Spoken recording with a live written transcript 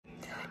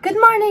Good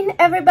morning,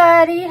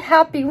 everybody.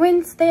 Happy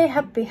Wednesday,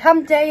 happy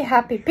hump day,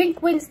 happy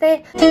pink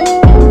Wednesday.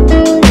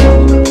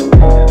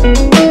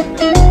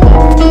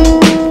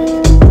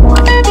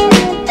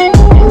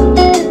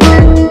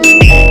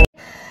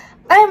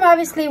 I'm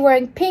obviously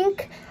wearing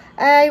pink.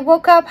 I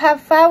woke up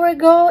half hour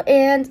ago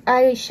and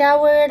I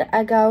showered,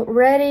 I got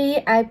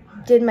ready, I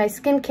did my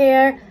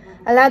skincare,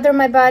 I lathered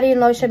my body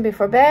in lotion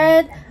before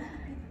bed,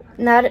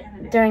 not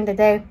during the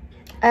day.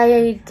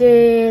 I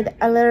did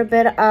a little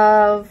bit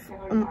of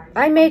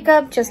eye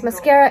makeup, just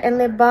mascara and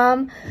lip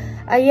balm.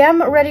 I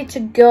am ready to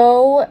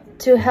go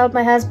to help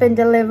my husband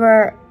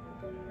deliver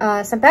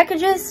some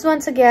packages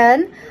once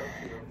again.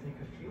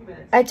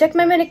 I took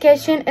my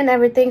medication and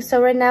everything,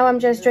 so right now I'm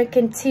just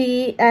drinking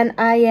tea and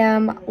I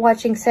am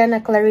watching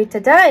Santa Clarita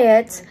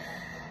Diet.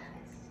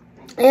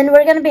 And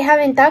we're gonna be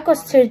having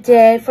tacos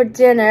today for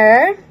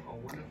dinner.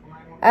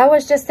 I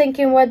was just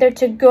thinking whether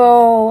to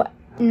go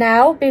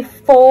now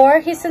before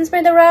he sends me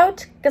the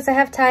route because I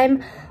have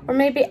time, or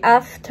maybe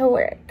after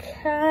work.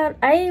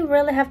 I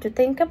really have to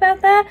think about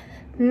that.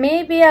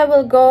 Maybe I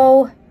will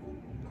go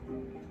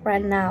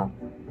right now.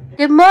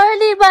 Good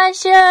morning,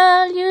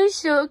 Marshall. You're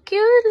so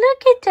cute.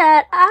 Look at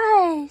that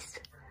eyes.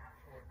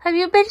 Have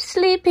you been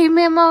sleeping,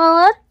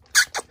 Mama?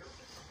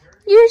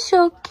 You're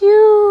so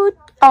cute.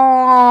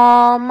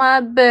 Oh, my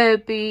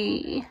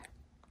baby.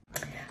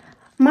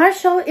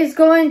 Marshall is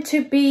going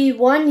to be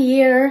 1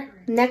 year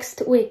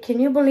next week. Can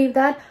you believe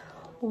that?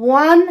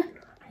 1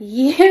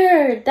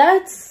 year.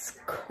 That's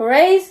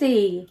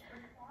crazy.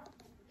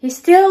 He's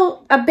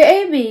still a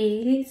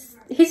baby.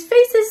 His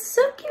face is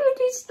so cute.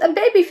 He's a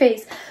baby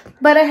face.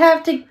 But I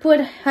have to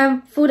put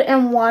him food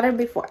and water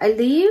before I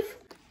leave.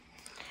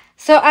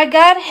 So I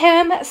got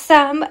him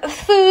some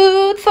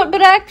food for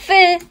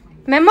breakfast.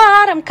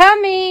 Mama, I'm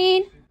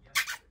coming.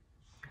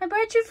 I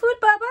brought you food,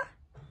 Baba.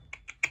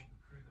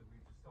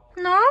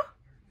 No?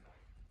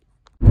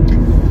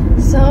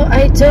 So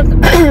I took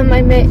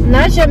my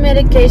nausea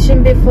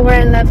medication before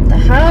I left the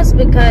house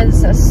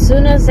because as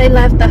soon as I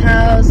left the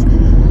house,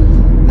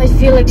 I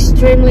feel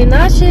extremely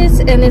nauseous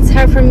and it's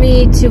hard for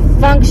me to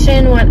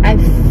function when I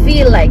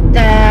feel like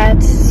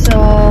that. So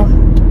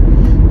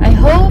I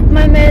hope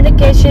my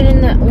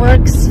medication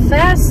works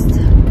fast.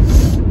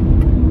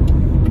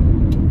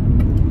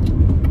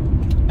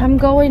 I'm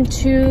going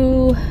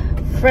to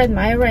Fred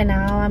Meyer right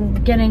now. I'm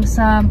getting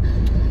some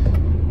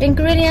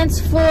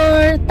ingredients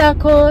for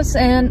tacos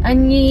and I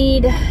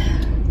need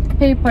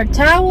paper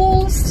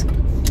towels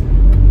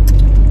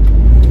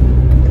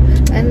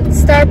and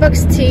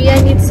Starbucks tea. I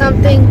need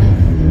something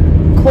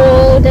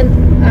cold and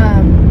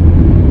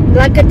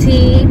black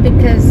tea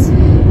because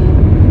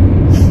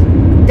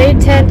they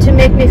tend to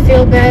make me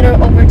feel better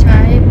over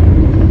time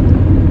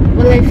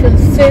when I feel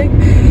sick.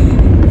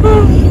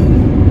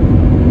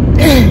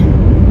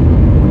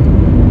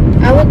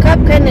 I woke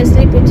up kind of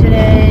sleepy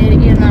today,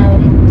 you know,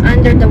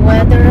 under the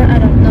weather. I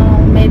don't know,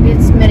 maybe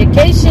it's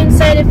medication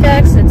side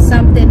effects, it's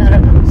something, I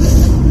don't know.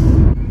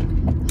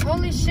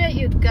 Holy shit,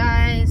 you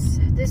guys,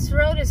 this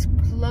road is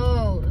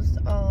closed.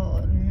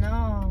 Oh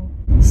no.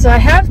 So I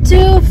have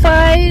to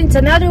find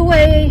another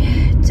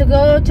way to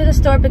go to the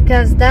store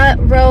because that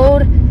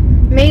road,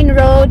 main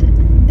road,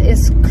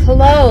 is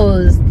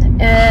closed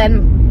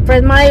and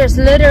Fred Meyer's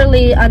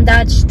literally on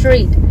that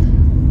street.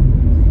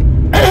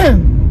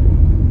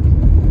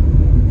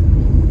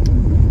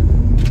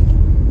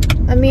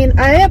 I mean,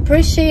 I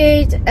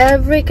appreciate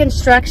every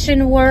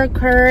construction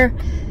worker,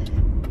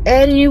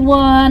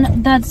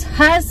 anyone that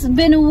has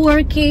been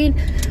working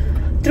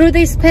through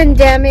this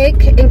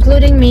pandemic,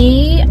 including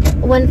me.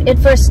 When it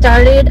first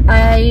started,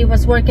 I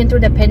was working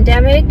through the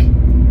pandemic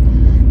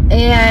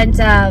and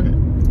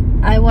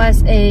I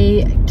was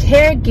a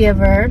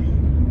caregiver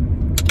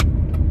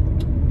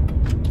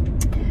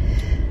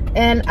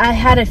and I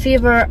had a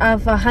fever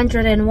of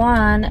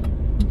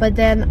 101, but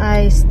then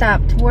I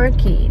stopped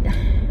working.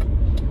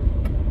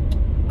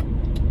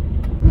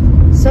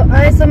 So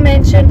as I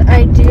mentioned,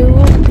 I do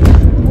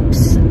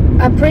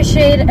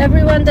appreciate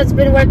everyone that's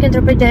been working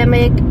through the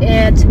pandemic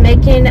and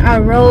making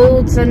our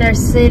roads and our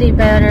city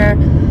better.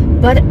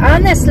 But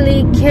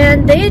honestly,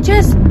 can they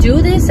just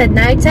do this at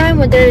nighttime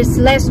when there is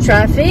less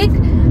traffic?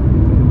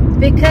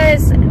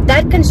 Because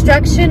that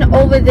construction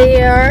over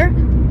there,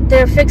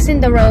 they're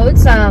fixing the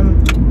roads.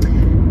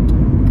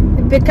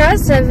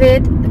 Because of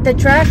it, the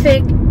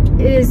traffic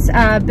is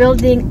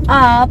building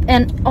up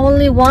and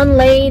only one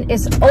lane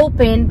is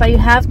open, but you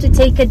have to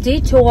take a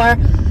detour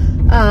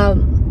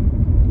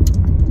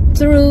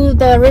through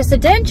the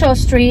residential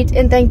street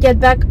and then get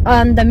back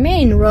on the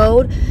main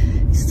road.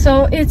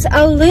 So it's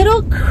a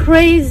little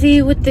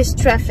crazy with this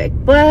traffic,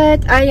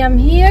 but I am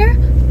here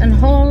and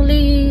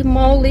holy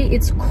moly,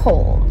 it's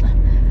cold.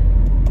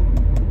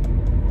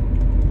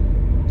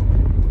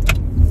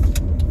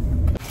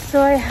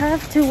 So I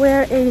have to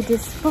wear a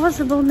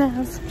disposable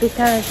mask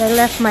because I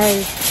left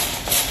my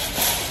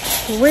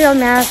real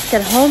mask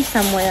at home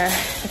somewhere.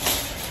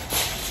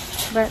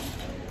 But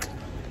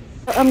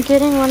I'm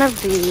getting one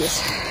of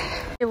these.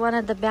 One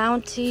of the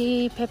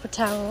Bounty paper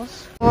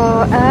towels.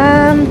 Oh,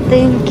 I'm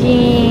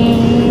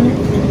thinking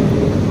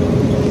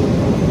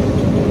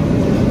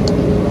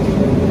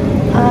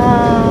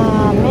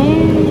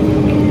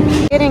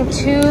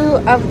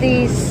of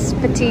these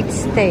petite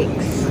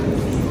steaks.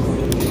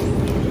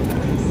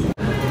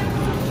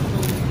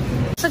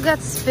 Also got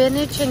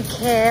spinach and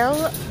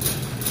kale.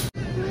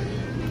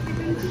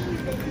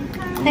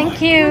 Thank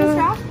you.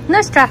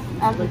 No straw.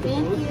 Have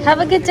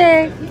a good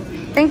day.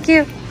 Thank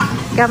you.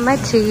 Got my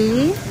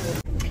tea.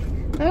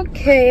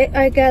 Okay,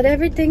 I got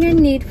everything I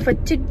need for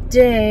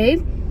today.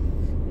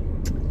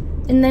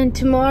 And then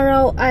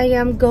tomorrow I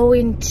am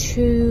going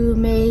to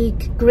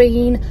make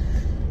green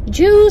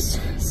juice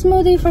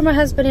smoothie for my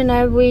husband and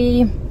I.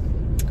 We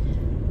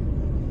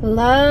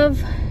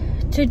love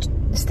to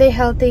stay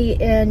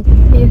healthy, and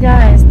you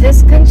guys,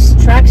 this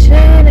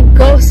construction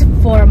goes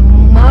for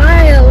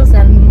miles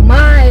and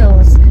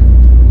miles.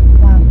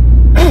 Wow.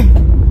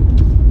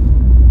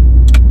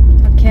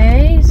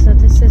 Okay, so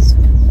this is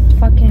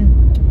fucking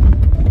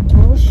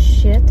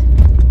bullshit.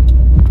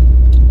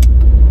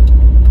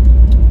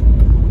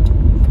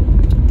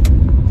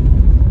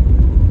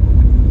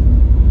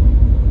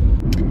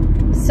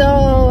 So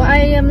I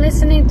am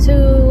listening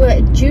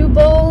to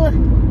Jubal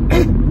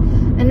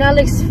and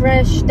Alex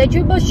Fresh, the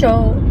Jubal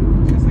show.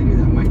 Yes, I knew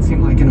that might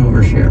seem like an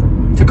overshare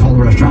to call the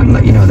restaurant and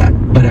let you know that,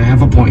 but I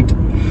have a point.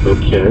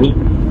 Okay.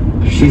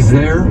 She's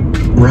there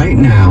right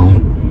now.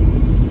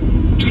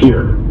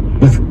 Here.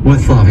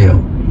 With Flavio.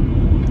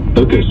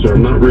 Okay, sir,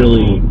 I'm not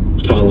really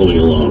following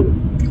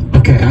along.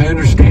 Okay, I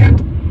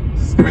understand.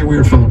 It's gonna be a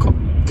weird phone call.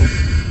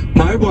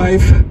 My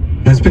wife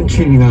has been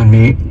cheating on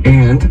me,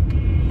 and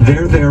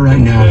they're there right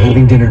now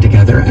having dinner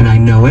together, and I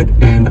know it,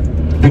 and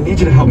I need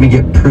you to help me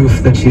get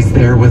proof that she's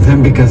there with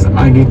him, because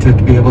I need to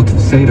be able to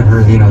say to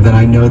her, you know, that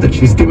I know that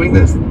she's doing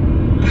this.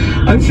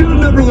 I should have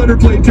never let her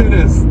play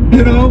tennis,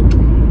 you know?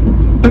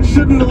 I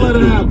shouldn't have let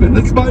it happen.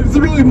 It's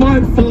really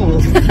my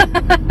fault.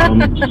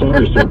 I'm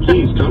sorry, sir.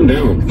 Please, calm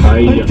down.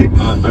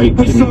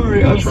 I'm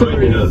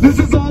sorry. This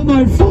is all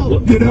my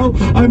fault, you know?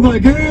 I'm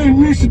like, hey,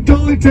 we should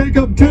totally take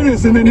up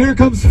tennis, and then here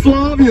comes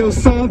Flavio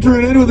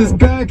sauntering in with his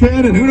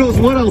backhand, and who knows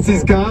what else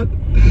he's got.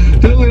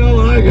 Definitely not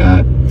what I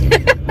got.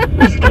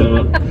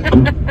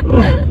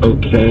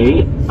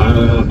 Okay.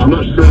 I'm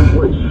not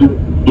sure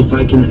if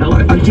I can help.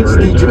 I just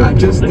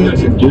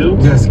need you.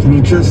 Yes, can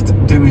you just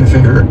do me a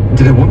favor?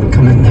 Did a woman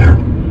come in there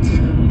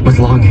with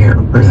long hair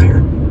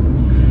earlier?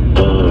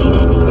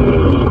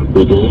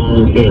 With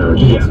long hair,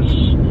 yes.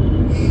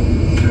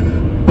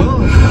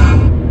 Well,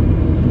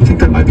 I think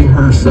that might be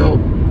her, so...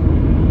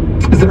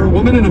 Is there a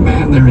woman and a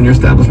man there in your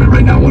establishment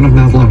right now? One of them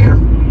has long hair.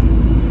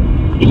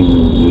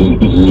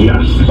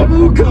 Yes.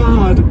 Oh,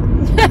 God.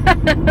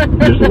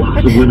 There's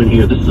lots of women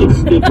here. This is a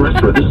big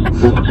restaurant. This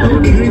is lots of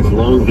women with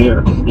long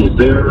hair. Is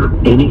there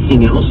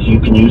anything else you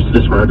can use to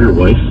describe your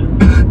wife?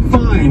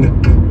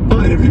 Fine.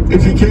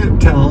 If you can't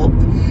tell,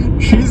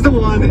 she's the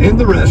one in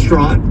the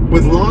restaurant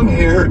with long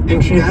hair,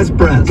 and she has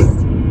breasts.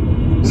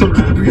 So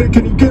can you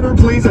get her,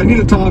 please? I need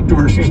to talk to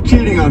her. She's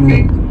cheating on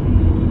me.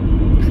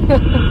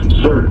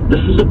 Sir, this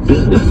is a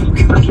business.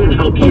 I can't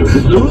help you. This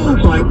is oh,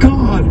 my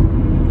God.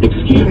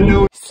 Excuse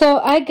me. So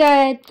I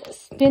got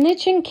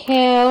spinach and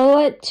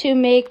kale to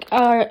make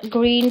our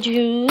green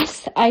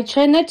juice. I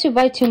try not to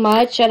buy too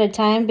much at a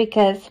time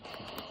because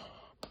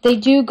they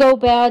do go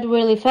bad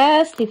really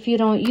fast if you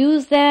don't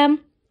use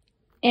them.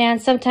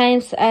 And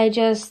sometimes I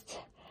just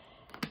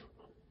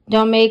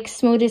don't make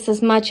smoothies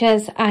as much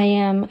as I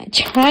am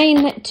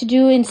trying to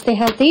do and stay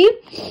healthy.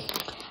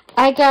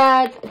 I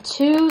got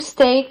 2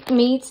 steak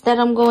meats that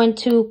I'm going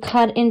to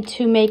cut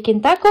into making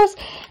tacos.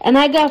 And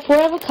I got 4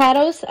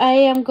 avocados. I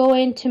am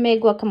going to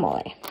make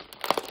guacamole.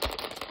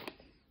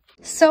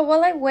 So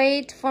while I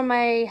wait for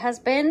my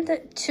husband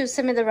to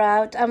send me the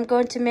route, I'm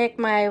going to make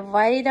my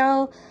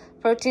Vital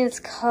Proteins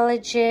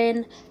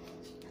Collagen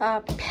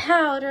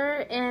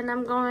powder. And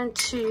I'm going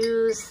to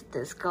use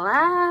this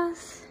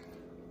glass.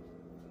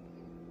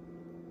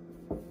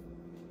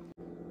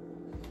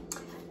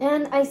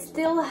 And I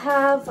still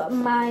have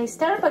my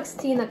Starbucks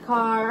tea in the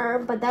car,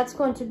 but that's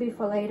going to be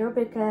for later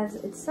because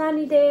it's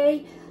sunny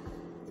day,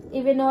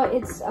 even though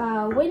it's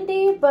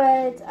windy,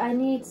 but I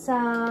need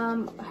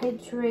some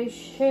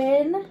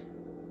hydration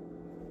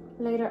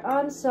later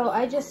on. So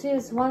I just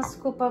use 1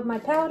 scoop of my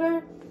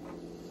powder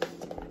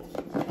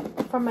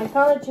for my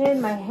collagen,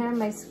 my hair,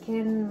 my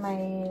skin,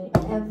 my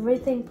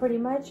everything pretty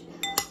much.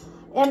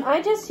 And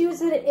I just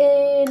use it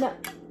in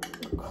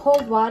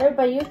cold water,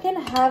 but you can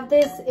have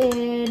this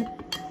in...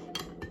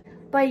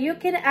 But you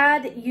can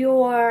add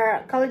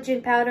your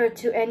collagen powder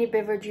to any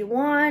beverage you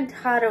want,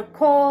 hot or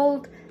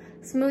cold,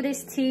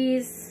 smoothies,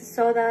 teas,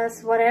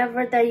 sodas,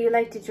 whatever that you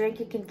like to drink.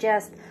 You can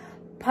just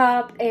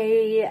pop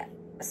a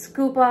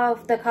scoop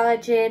of the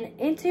collagen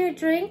into your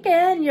drink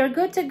and you're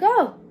good to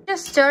go.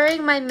 Just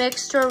stirring my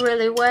mixture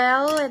really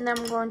well and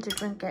I'm going to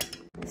drink it.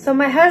 So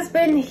my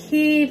husband,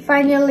 he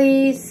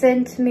finally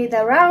sent me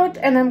the route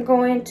and I'm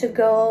going to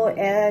go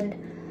and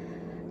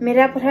meet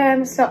up with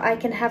him so I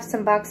can have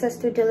some boxes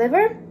to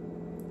deliver.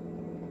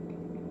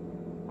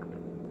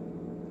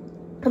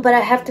 But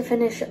I have to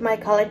finish my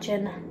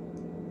collagen.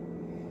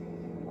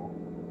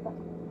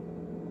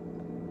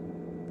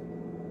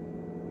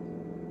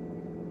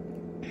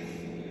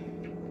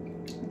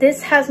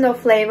 This has no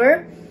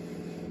flavor.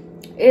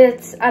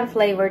 It's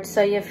unflavored,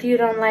 so if you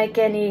don't like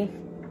any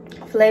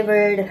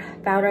flavored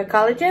powder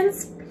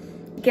collagens,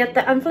 get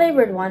the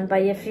unflavored one.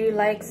 But if you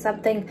like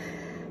something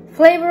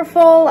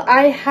flavorful,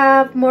 I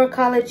have more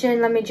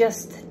collagen. Let me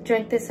just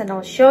drink this and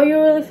I'll show you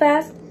really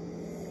fast.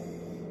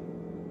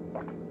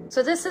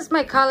 So this is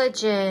my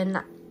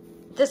collagen.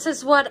 This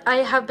is what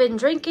I have been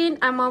drinking.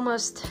 I'm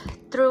almost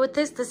through with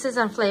this. This is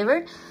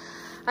unflavored.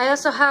 I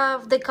also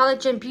have the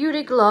Collagen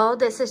Beauty Glow.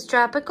 This is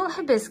tropical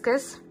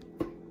hibiscus.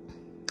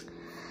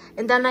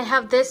 And then I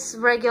have this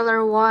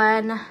regular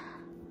one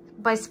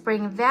by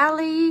Spring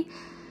Valley.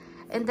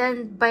 And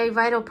then by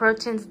Vital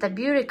Proteins, the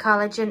Beauty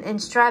Collagen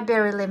and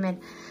Strawberry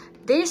Lemon.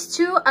 These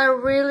two are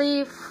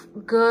really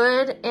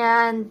good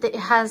and it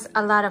has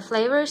a lot of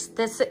flavors.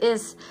 This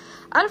is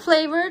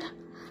unflavored.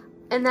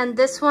 And then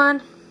this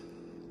one,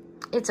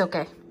 it's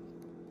okay.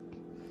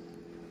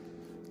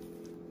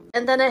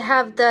 And then I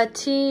have the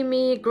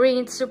Teamy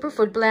Green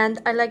Superfood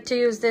Blend. I like to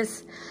use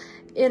this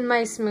in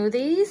my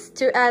smoothies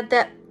to add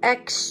the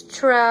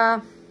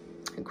extra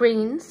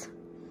greens.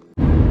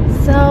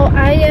 So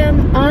I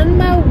am on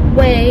my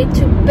way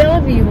to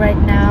Bellevue right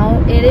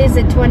now. It is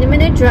a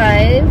 20-minute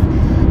drive,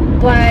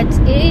 but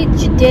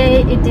each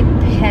day it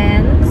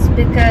depends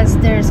because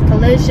there's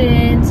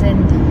collisions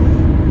and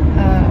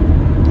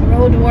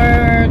road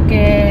work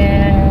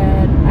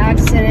and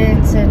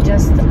accidents and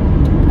just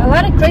a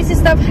lot of crazy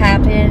stuff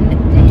happened.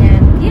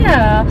 And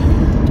yeah,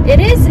 it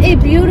is a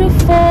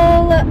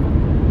beautiful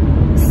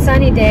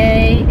sunny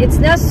day. It's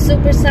not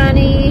super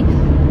sunny.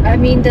 I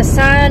mean, the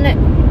sun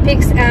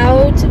peeks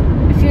out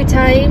a few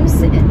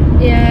times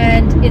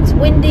and it's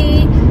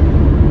windy.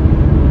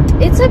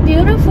 It's a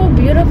beautiful,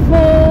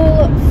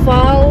 beautiful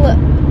fall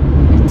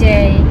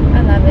day.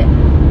 I love it.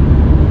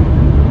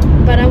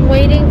 But I'm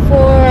waiting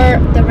for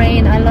the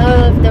rain. I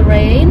love the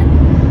rain.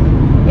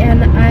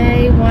 And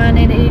I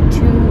wanted it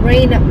to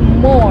rain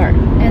more.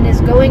 And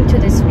it's going to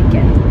this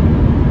weekend.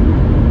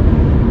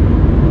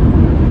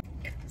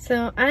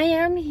 So I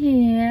am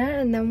here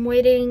and I'm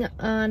waiting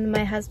on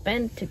my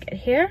husband to get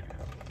here.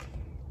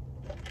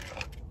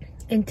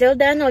 Until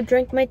then, I'll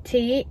drink my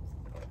tea.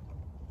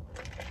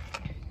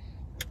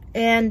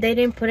 And they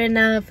didn't put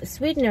enough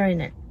sweetener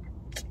in it.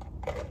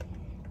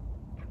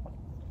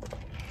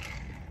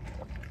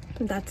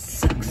 That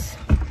sucks.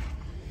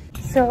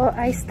 So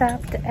I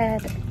stopped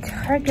at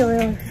Target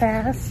really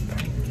fast.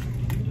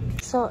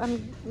 So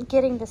I'm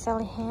getting the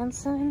Sally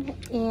Hansen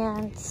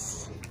and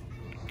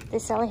the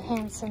Sally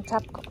Hansen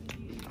Top Coat.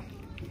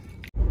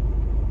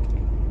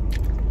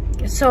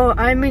 So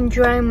I'm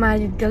enjoying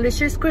my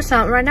delicious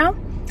croissant right now.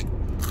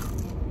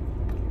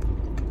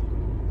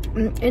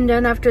 And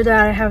then after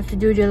that I have to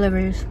do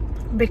deliveries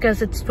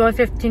because it's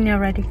 12:15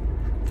 already.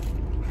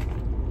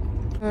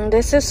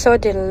 This is so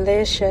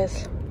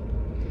delicious.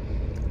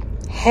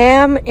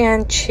 Ham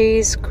and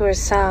cheese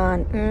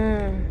croissant.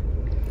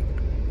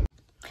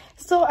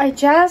 So I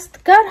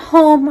just got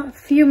home a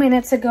few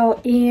minutes ago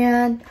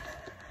and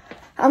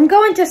I'm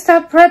going to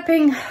start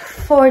prepping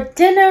for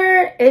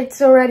dinner.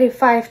 It's already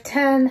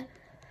 5:10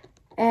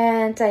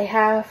 and I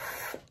have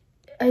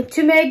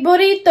to make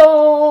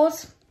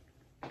burritos.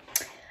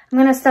 I'm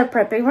gonna start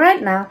prepping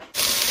right now.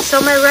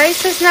 So my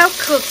rice is now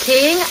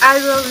cooking. I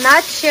will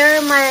not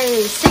share my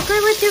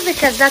secret with you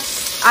because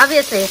that's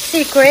obviously a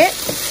secret.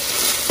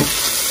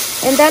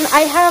 And then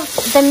I have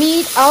the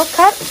meat all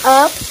cut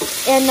up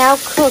and now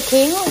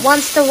cooking.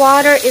 Once the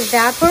water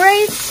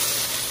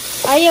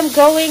evaporates, I am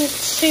going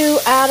to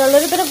add a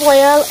little bit of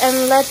oil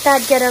and let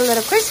that get a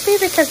little crispy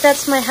because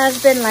that's my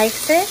husband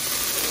likes it.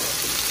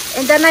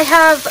 And then I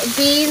have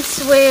beans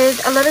with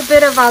a little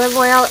bit of olive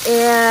oil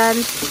and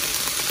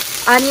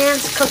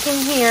onions cooking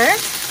here.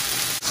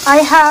 I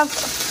have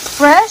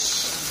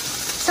fresh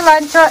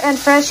cilantro and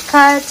fresh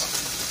cut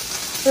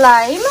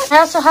lime. I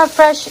also have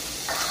fresh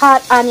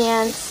cut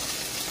onions.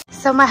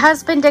 So my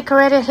husband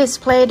decorated his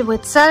plate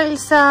with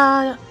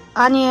salsa,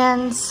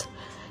 onions,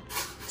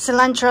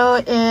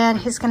 cilantro, and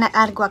he's gonna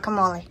add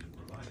guacamole.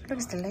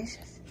 Looks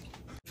delicious.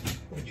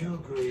 Would you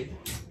agree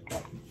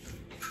that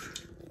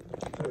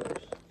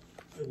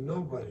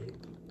nobody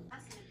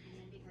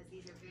because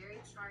these are very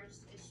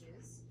charged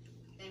issues.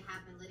 They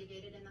have been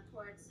litigated in the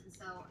courts, and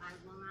so I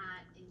will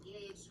not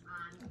engage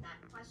on that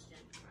question.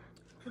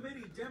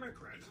 Committee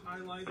Democrats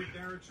highlighted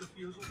Barrett's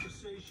refusal to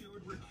say she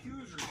would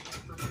recuse herself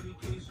from any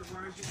case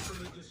arising from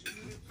the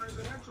disputed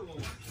presidential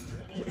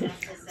election.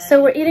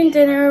 So we're eating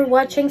dinner,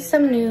 watching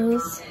some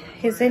news.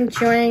 He's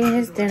enjoying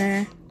his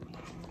dinner.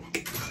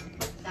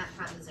 That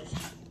proposition.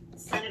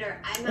 Senator,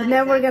 I'm not And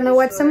then we're gonna exactly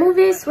watch some sure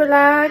movies, what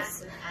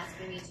relax.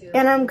 asking me to-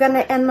 And I'm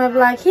gonna end my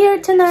vlog here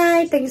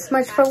tonight. Thank you so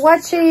much for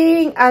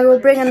watching. I will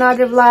bring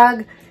another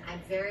vlog I'm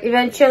very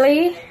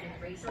eventually.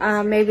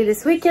 Maybe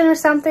this weekend or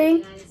something.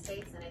 United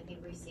States, and I think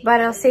we see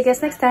But I'll see you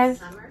guys next time.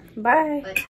 summer. Bye. But